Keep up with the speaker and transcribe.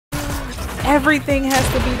Everything has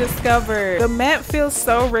to be discovered. The map feels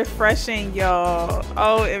so refreshing, y'all.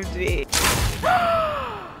 OMG.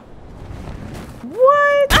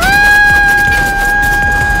 What?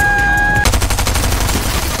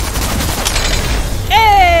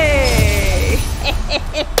 Hey!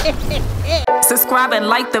 Subscribe and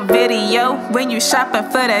like the video when you shopping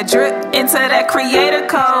for that drip. Enter that creator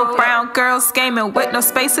code. Brown Girls Gaming with no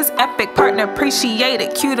spaces. Epic partner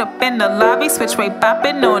appreciated. Queued up in the lobby. Switch way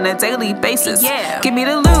bopping on a daily basis. Yeah. Give me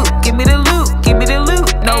the loot. Give me the loot. Give me the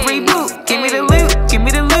loot. No reboot. Give me the loot. Give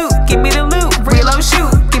me the loot. Give me the loot. Reload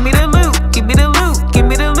shoot. Give me the loot. Give me the loot. Give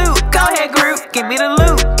me the loot. Go ahead, group. Give me the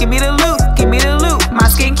loot. Give me the loot. Give me the loot. My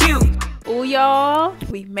skin cute. Ooh, y'all,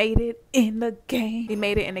 we made it in the game. We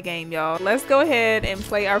made it in the game, y'all. Let's go ahead and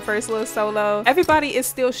play our first little solo. Everybody is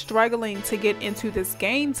still struggling to get into this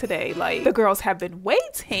game today. Like, the girls have been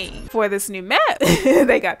waiting for this new map.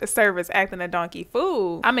 They got the servers acting a donkey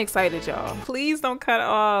fool. I'm excited, y'all. Please don't cut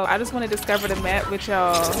off. I just want to discover the map with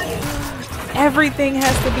y'all. Everything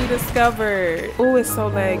has to be discovered. Ooh, it's so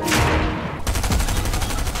laggy.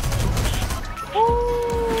 Ooh.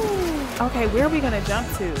 Okay, where are we gonna jump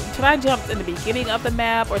to? Should I jump in the beginning of the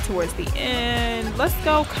map or towards the end? Let's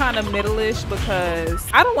go kind of middle-ish because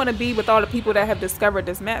I don't want to be with all the people that have discovered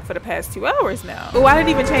this map for the past 2 hours now. Oh, I didn't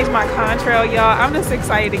even change my contrail, y'all. I'm just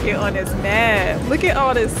excited to get on this map. Look at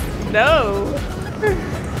all this snow.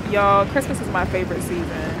 Y'all, Christmas is my favorite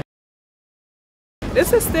season.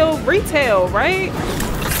 This is still retail, right?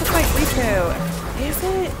 It's like retail. Is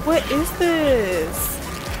it? What is this?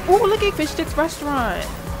 Oh, look at Fish Sticks Restaurant.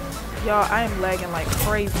 Y'all, I am lagging like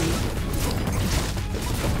crazy.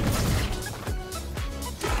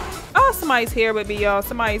 Oh, somebody's here with me, y'all.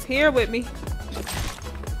 Somebody's here with me.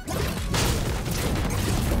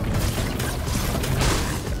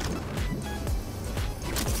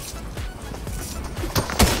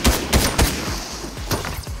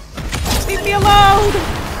 Leave me alone!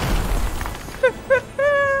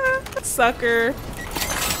 Sucker.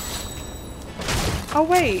 Oh,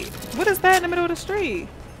 wait. What is that in the middle of the street?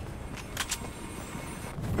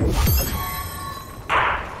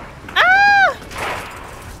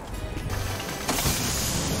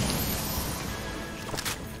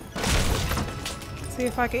 See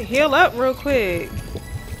if I can heal up real quick.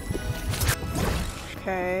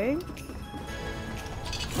 Okay.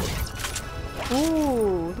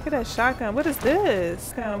 Ooh, look at that shotgun. What is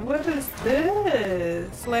this? What is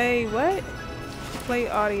this? Play what? Play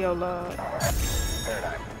audio log.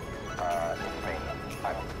 Paradigm.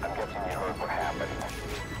 I'm guessing you heard what happened.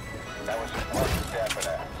 That was one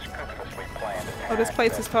definite, scrupulously planned attack. Oh, this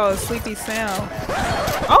place is called Sleepy Sound.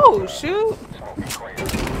 Oh, shoot.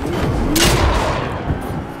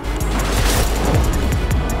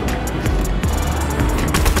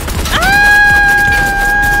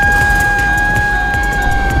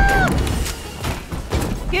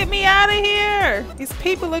 Get me out of here! These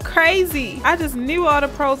people are crazy. I just knew all the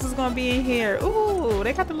pros was gonna be in here. Ooh,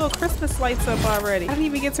 they got the little Christmas lights up already. I didn't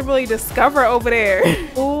even get to really discover over there.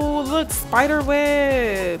 Ooh, look, spider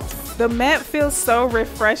webs. The map feels so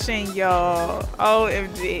refreshing, y'all.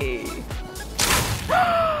 OMG.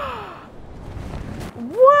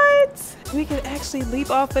 What? We can actually leap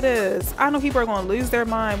off of this. I know people are gonna lose their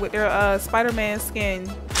mind with their Spider-Man skin.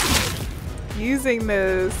 Using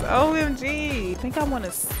this. OMG. I think I want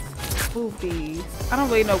to move these. I don't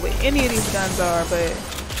really know what any of these guns are, but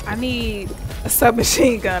I need a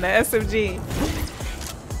submachine gun, an SMG,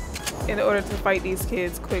 in order to fight these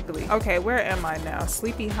kids quickly. Okay, where am I now?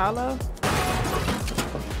 Sleepy Hollow?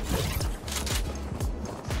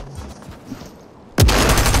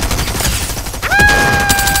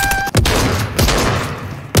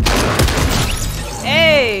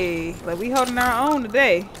 Like, we holding our own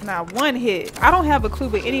today. Not one hit. I don't have a clue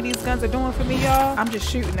what any of these guns are doing for me, y'all. I'm just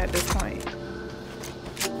shooting at this point.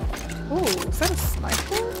 Ooh, is that a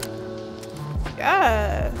sniper?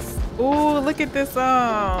 Yes. Ooh, look at this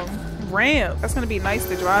ramp. That's gonna be nice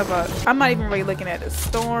to drive up. I'm not even really looking at the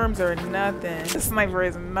storms or nothing. The sniper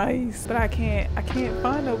is nice, but I can't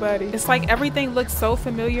find nobody. It's like everything looks so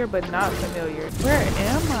familiar, but not familiar. Where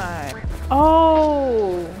am I?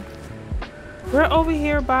 Oh. We're over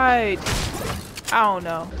here by, I don't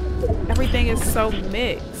know. Everything is so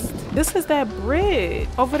mixed. This is that bridge.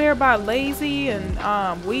 Over there by Lazy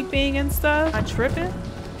and Weeping and stuff. I'm tripping.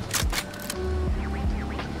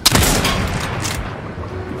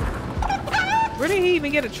 Where did he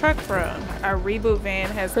even get a truck from? Our reboot van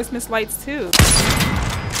has Christmas lights too.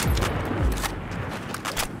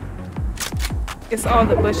 It's all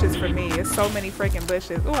the bushes for me. It's so many freaking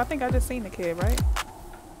bushes. Oh, I think I just seen the kid, right?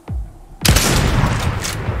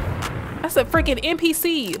 I That's a freaking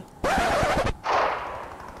NPC.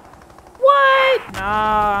 What?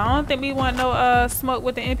 Nah, I don't think we want no smoke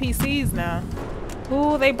with the NPCs now.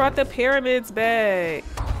 Ooh, they brought the pyramids back.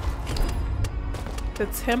 The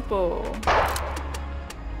temple.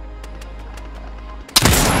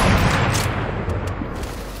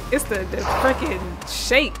 It's the freaking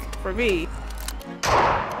shake for me.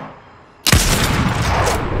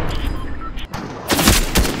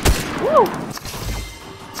 Woo!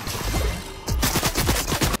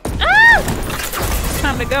 Ah!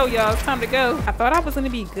 Time to go, y'all. It's time to go. I thought I was gonna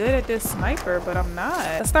be good at this sniper, but I'm not.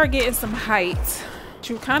 Let's start getting some height.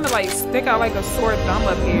 You kind of like stick out like a sore thumb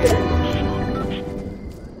up here.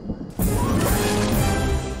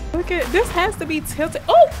 Look at this. Has to be tilted.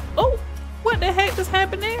 Oh, oh! What the heck just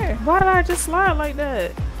happened there? Why did I just slide like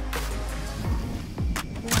that?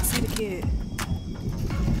 Oh, I see the kid.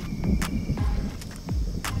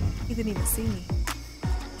 He didn't even see me.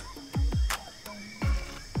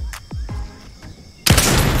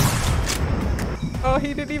 Oh,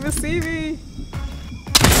 he didn't even see me.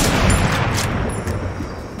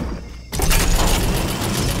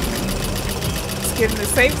 Let's get in the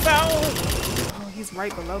safe zone. Oh, he's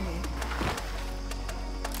right below me.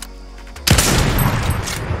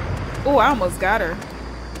 Oh, I almost got her.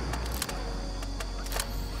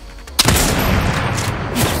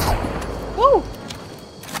 Woo!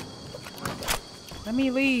 Let me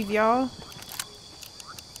leave, y'all.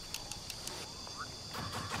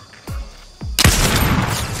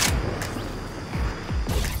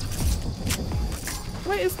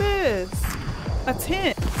 What is this? A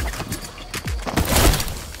tent.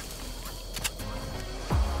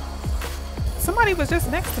 Somebody was just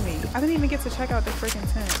next to me. I didn't even get to check out the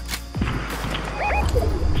freaking tent.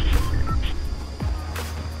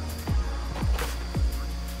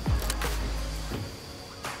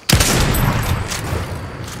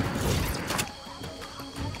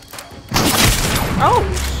 Oh,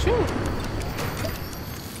 shoot.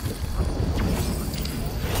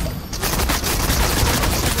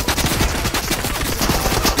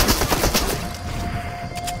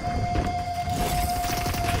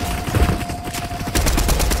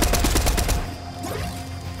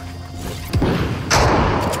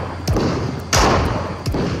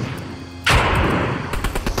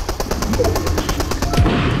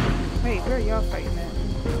 Where are y'all fighting at?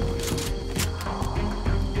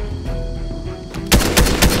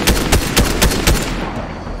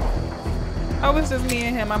 Oh, it's just me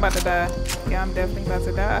and him. I'm about to die. Yeah, I'm definitely about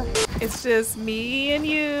to die. It's just me and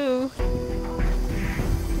you.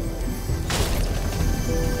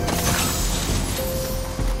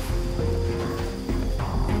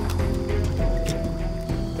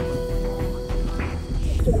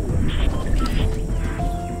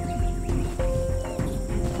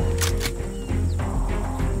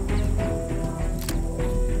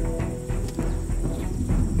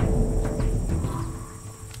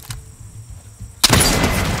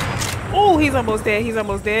 Oh, he's almost dead. He's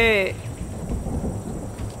almost dead.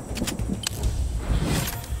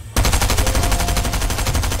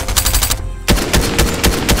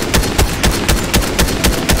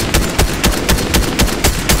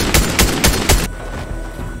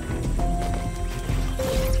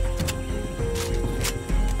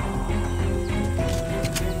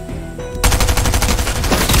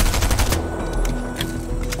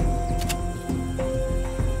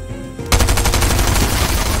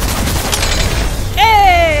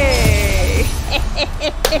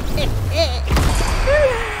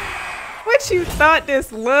 What you thought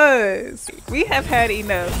this was? We have had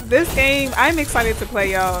enough. This game, I'm excited to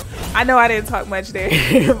play, y'all. I know I didn't talk much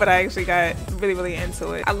there, but I actually got really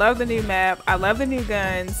into it. I love the new map. I love the new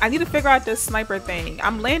guns. I need to figure out this sniper thing.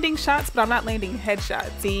 I'm landing shots, but I'm not landing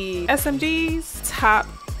headshots. The SMGs, top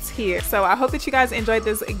tier. So I hope that you guys enjoyed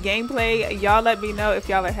this gameplay. Y'all let me know if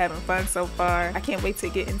y'all are having fun so far. I can't wait to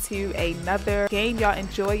get into another game. Y'all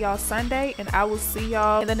enjoy y'all Sunday, and I will see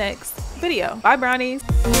y'all in the next video. Bye, brownies.